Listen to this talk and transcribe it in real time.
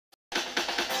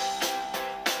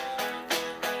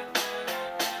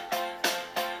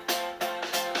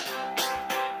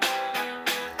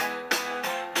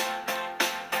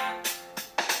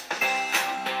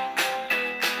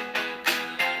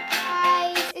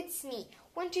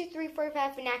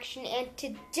12345 in action, and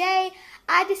today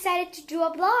I decided to do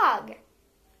a vlog.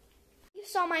 If you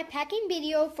saw my packing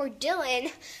video for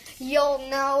Dylan, you'll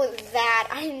know that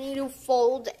I need to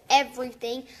fold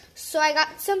everything. So I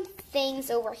got some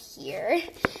things over here.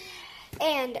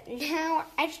 And now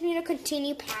I just need to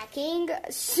continue packing,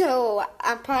 so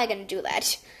I'm probably going to do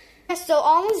that. So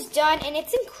almost done, and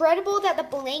it's incredible that the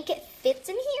blanket fits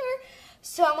in here.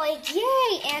 So I'm like,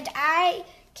 yay, and I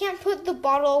can't put the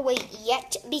bottle away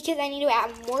yet because I need to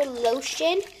add more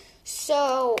lotion.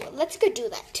 So let's go do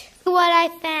that. What I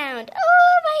found.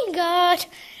 Oh my god.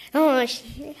 Oh,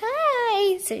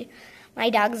 hi. So my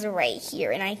dog's right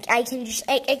here, and I just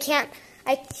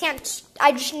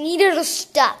need her to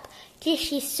stop.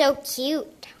 She's so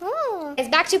cute. Oh. It's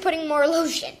back to putting more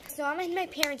lotion. So I'm in my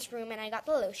parents' room and I got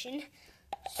the lotion.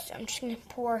 So I'm just gonna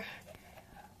pour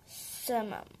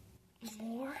some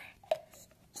more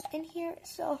in here.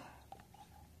 So,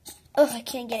 oh, I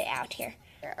can't get it out here.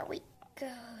 There we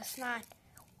go. It's not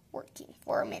working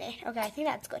for a minute. Okay, I think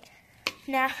that's good.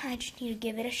 Now I just need to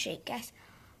give it a shake, guys.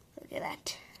 Look at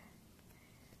that.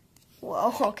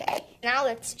 Whoa, okay. Now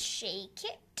let's shake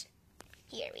it.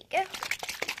 Here we go.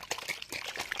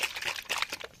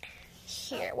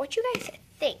 Here, what you guys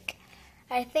think?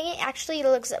 I think it actually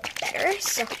looks better,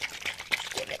 so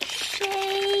give it a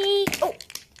shake. Oh,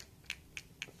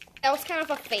 that was kind of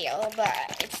a fail,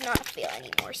 but it's not a fail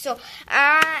anymore. So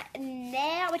now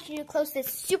I need to close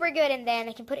this super good, and then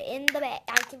I can put it in the bag.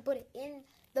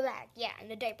 Yeah, in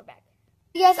the diaper bag.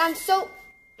 You guys,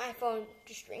 my phone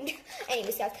just rang.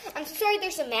 Anyways, guys, I'm so sorry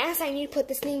there's a mess. I need to put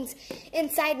these things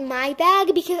inside my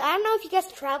bag because I don't know if you guys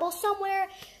travel somewhere.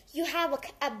 You have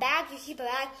a bag, you keep a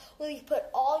bag where you put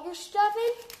all your stuff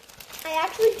in. I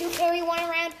actually do carry one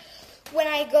around when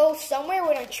I go somewhere,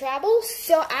 when I travel.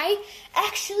 So I'm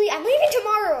leaving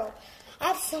tomorrow. I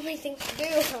have so many things to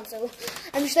do. So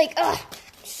I'm just like, ugh,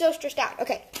 I'm so stressed out.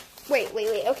 Okay, wait.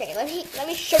 Okay, let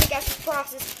me show you guys the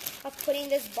process of putting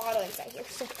this bottle inside here.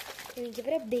 So let me give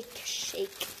it a big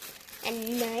shake. A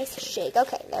nice shake.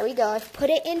 Okay, there we go. I put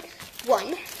it in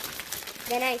one.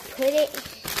 Then I put it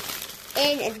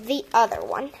in the other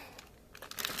one.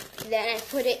 Then I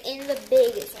put it in the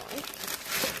biggest one.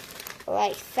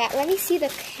 Like that. Let me see the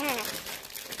cap.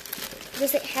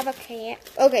 Does it have a cap?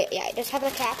 Okay, yeah, it does have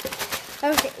a cap.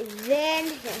 Okay,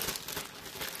 then,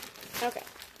 okay,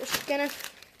 just gonna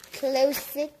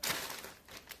close it.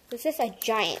 This is a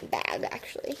giant bag,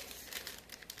 actually.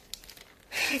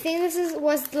 I think this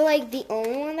was like the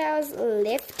only one that was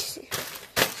lift.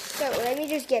 So let me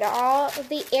just get all of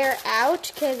the air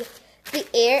out, because the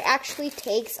air actually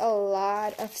takes a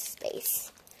lot of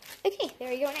space. Okay, there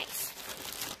we go, nice.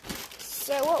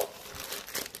 So, whoa.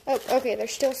 Oh, okay,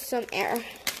 there's still some air.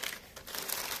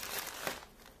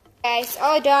 Guys,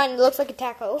 all done. It looks like a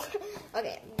taco.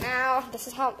 Okay, now this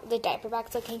is how the diaper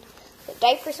bag's looking. The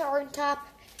diapers are on top.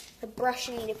 The brush,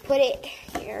 you need to put it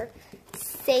here,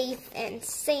 safe and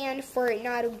sand for it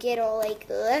not to get all like,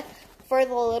 for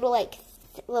the little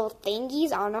little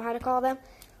thingies. I don't know how to call them.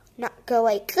 Not go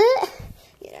like,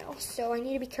 you know, so I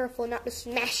need to be careful not to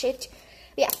smash it.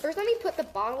 But yeah, first let me put the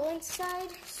bottle inside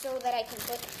so that I can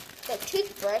put the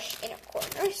toothbrush in a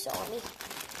corner. So let me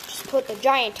just put the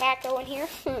giant taco in here.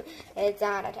 It's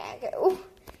not a taco.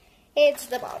 It's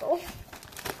the bottle.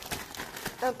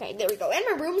 Okay, there we go. And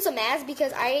my room's a mess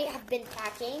because I have been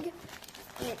packing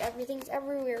and everything's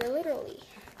everywhere, literally.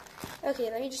 Okay,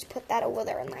 let me just put that over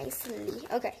there nicely.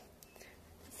 Okay.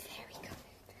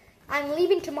 I'm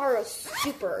leaving tomorrow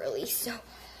super early, so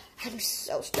I'm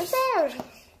so stressed out.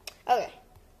 Okay.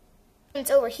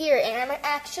 It's over here, and I'm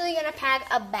actually gonna pack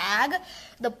a bag,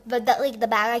 the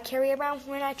bag I carry around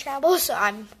when I travel. So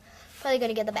I'm probably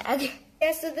gonna get the bag.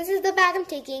 Yeah, so this is the bag I'm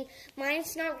taking.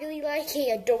 Mine's not really like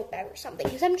a adult bag or something,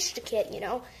 because I'm just a kid, you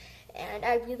know. And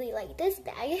I really like this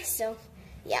bag, so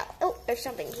yeah. Oh, there's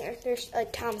something here. There's a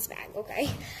Tom's bag. Okay.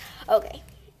 Okay.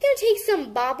 Gonna take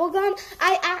some bubble gum.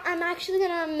 I'm actually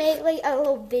gonna make like a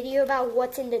little video about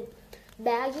what's in the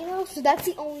bag, you know. So that's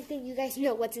the only thing you guys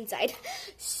know what's inside.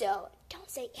 So don't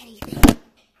say anything.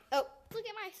 Oh, look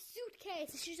at my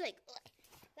suitcase. She's like, ugh.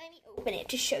 Let me open it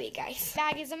to show you guys.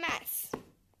 Bag is a mess.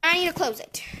 I need to close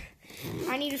it.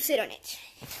 I need to sit on it.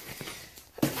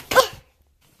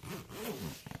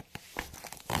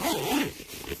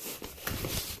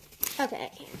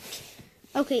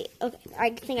 Okay.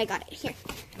 I think I got it here.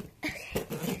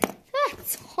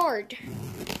 It's hard.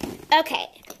 Okay,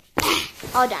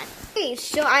 all done. Okay,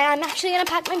 so I'm actually gonna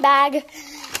pack my bag,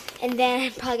 and then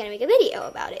I'm probably gonna make a video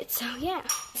about it. So yeah.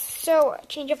 So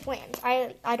change of plans.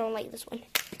 I don't like this one.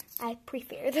 I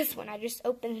prefer this one. I just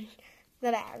opened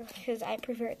the bag because I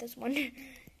prefer this one.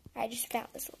 I just found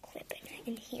this little clip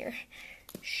in here.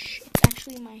 Shh, it's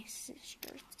actually my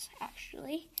sister's,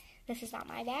 actually. This is not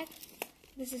my bag.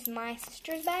 This is my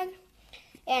sister's bag.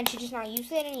 And she does not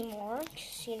use it anymore.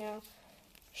 Because, you know,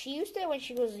 she used it when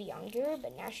she was younger,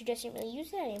 but now she doesn't really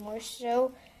use it anymore.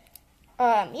 So,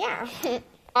 yeah,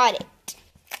 got it.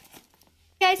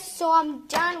 Guys, so I'm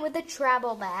done with the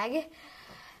travel bag.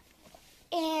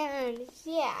 And,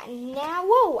 yeah, now,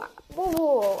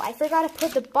 whoa, I forgot to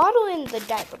put the bottle in the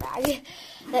diaper bag.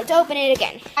 Let's open it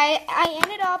again. I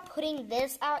ended up putting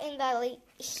this out in the, like,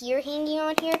 here, hanging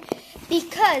on here,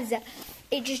 because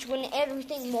it just wouldn't,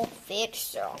 everything won't fit,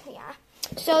 so, yeah.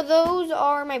 So, those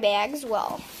are my bags,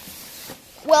 well,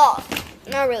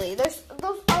 not really. Those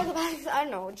are the bags, I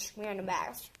don't know, just random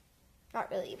bags.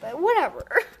 Not really, but whatever.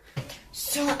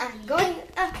 So, I'm going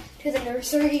to the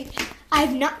nursery.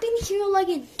 I've not been here like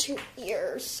in 2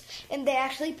 years, and they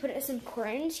actually put some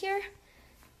curtains here.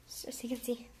 So as you can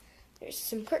see, there's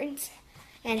some curtains,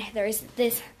 and there's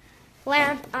this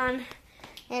lamp on,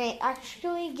 and it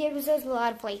actually gives us a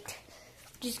lot of light,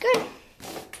 which is good.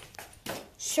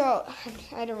 So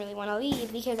I don't really want to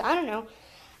leave because I don't know.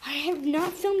 I have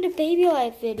not filmed a baby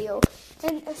life video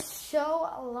in so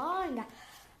long.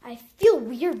 I feel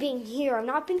weird being here. I've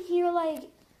not been here like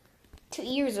 2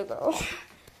 years ago.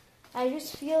 I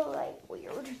just feel like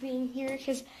weird being here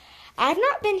because I've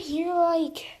not been here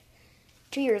like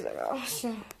 2 years ago.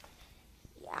 So,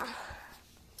 yeah.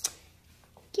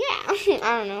 Yeah, I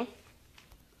don't know.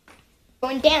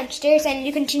 Going downstairs, I need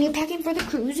to continue packing for the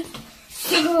cruise.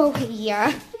 So,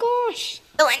 yeah. Gosh.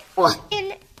 Going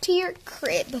into your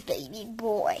crib, baby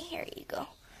boy. Here you go.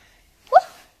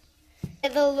 Woo.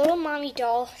 The little mommy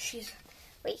doll, she's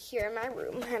right here in my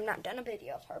room. I have not done a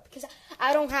video of her because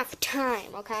I don't have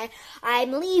time, okay?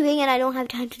 I'm leaving and I don't have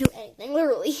time to do anything,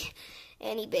 literally.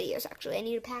 Any videos, actually. I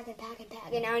need to pack and pack and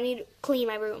pack, and now I need to clean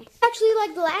my room. Actually,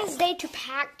 like, the last day to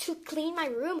pack, to clean my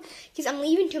room, because I'm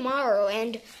leaving tomorrow,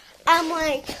 and I'm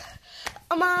like,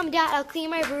 Mom, Dad, I'll clean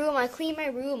my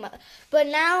room, but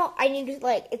now I need to,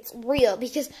 like, it's real,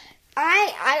 because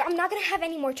I'm not going to have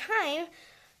any more time.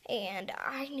 And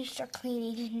I need to start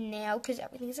cleaning now because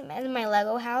everything's a mess in my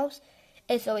Lego house.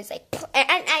 It's always like, and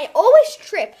I always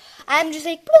trip. I'm just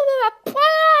like, blah, blah, blah,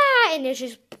 blah, and it's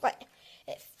just,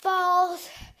 it falls,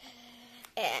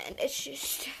 and it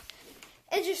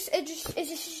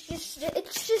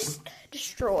just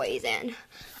destroys. And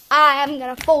I'm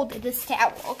gonna fold this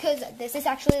towel because this is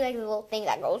actually like the little thing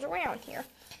that goes around here.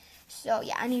 So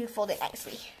yeah, I need to fold it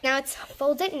nicely. Now it's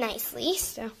folded nicely,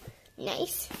 so.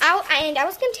 Nice. And I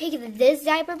was going to take this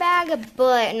diaper bag,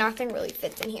 but nothing really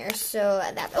fits in here. So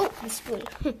that's, oh, the spoon.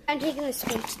 I'm taking the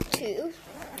spoon too.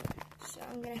 So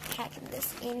I'm going to pack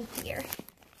this in here.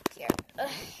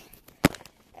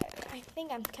 I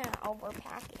think I'm kind of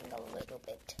overpacking a little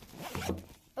bit.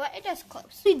 But it does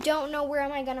close. We don't know where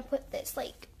am I going to put this.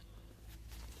 Like,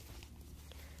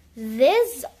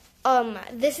 this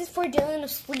is for Dylan to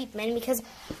sleep in because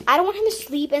I don't want him to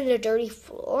sleep in the dirty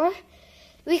floor.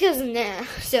 Because, nah,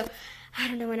 so, I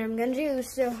don't know what I'm gonna do,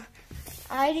 so,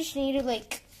 I just need to,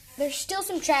 like, there's still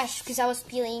some trash, because I was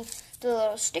peeling the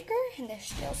little sticker, and there's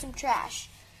still some trash.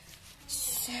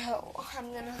 So,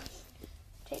 I'm gonna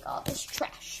take all this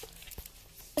trash.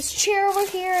 This chair over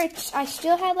here, I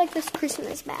still have, like, this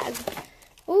Christmas bag.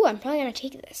 Ooh, I'm probably gonna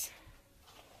take this.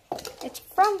 It's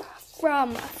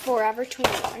from Forever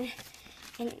 21,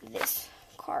 and this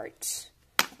cards.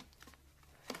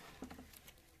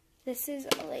 This is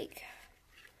like,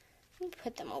 let me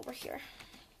put them over here.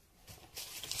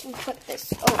 And put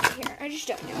this over here. I just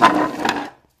don't know.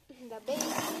 The baby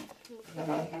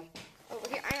over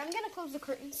here. I'm gonna close the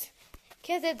curtains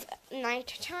because it's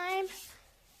night time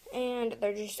and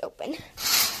they're just open.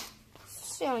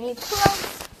 So I need to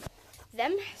close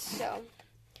them. So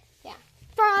yeah,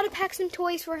 forgot to pack some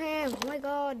toys for him. Oh my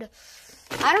god.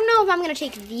 I don't know if I'm gonna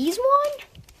take these one.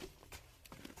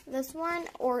 This one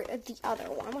or the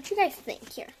other one. What you guys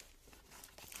think here?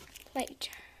 Wait.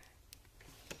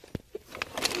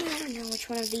 I don't know which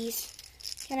one of these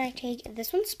can I take.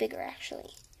 This one's bigger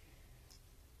actually.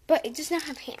 But it does not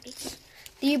have hands.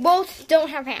 They both don't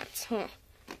have hands.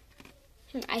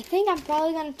 I think I'm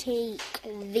probably going to take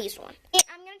this one.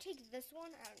 I'm going to take this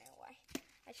one. I don't know why.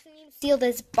 I just need to seal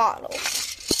this bottle.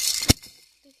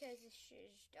 Because it's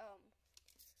just,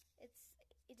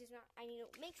 it does not, I need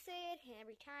to mix it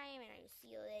every time, and I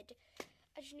seal it.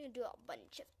 I just need to do a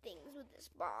bunch of things with this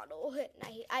bottle, and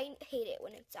I hate it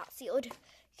when it's not sealed,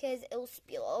 because it'll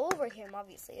spill all over him,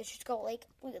 obviously. It's just go like,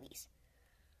 look at these.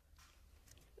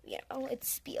 You know, it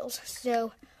spills,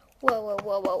 so,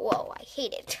 whoa, I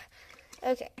hate it.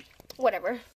 Okay,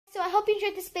 whatever. So I hope you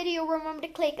enjoyed this video. Remember to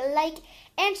click like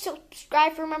and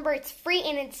subscribe. Remember, it's free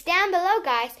and it's down below,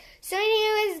 guys. So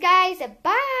anyways, guys,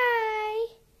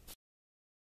 bye.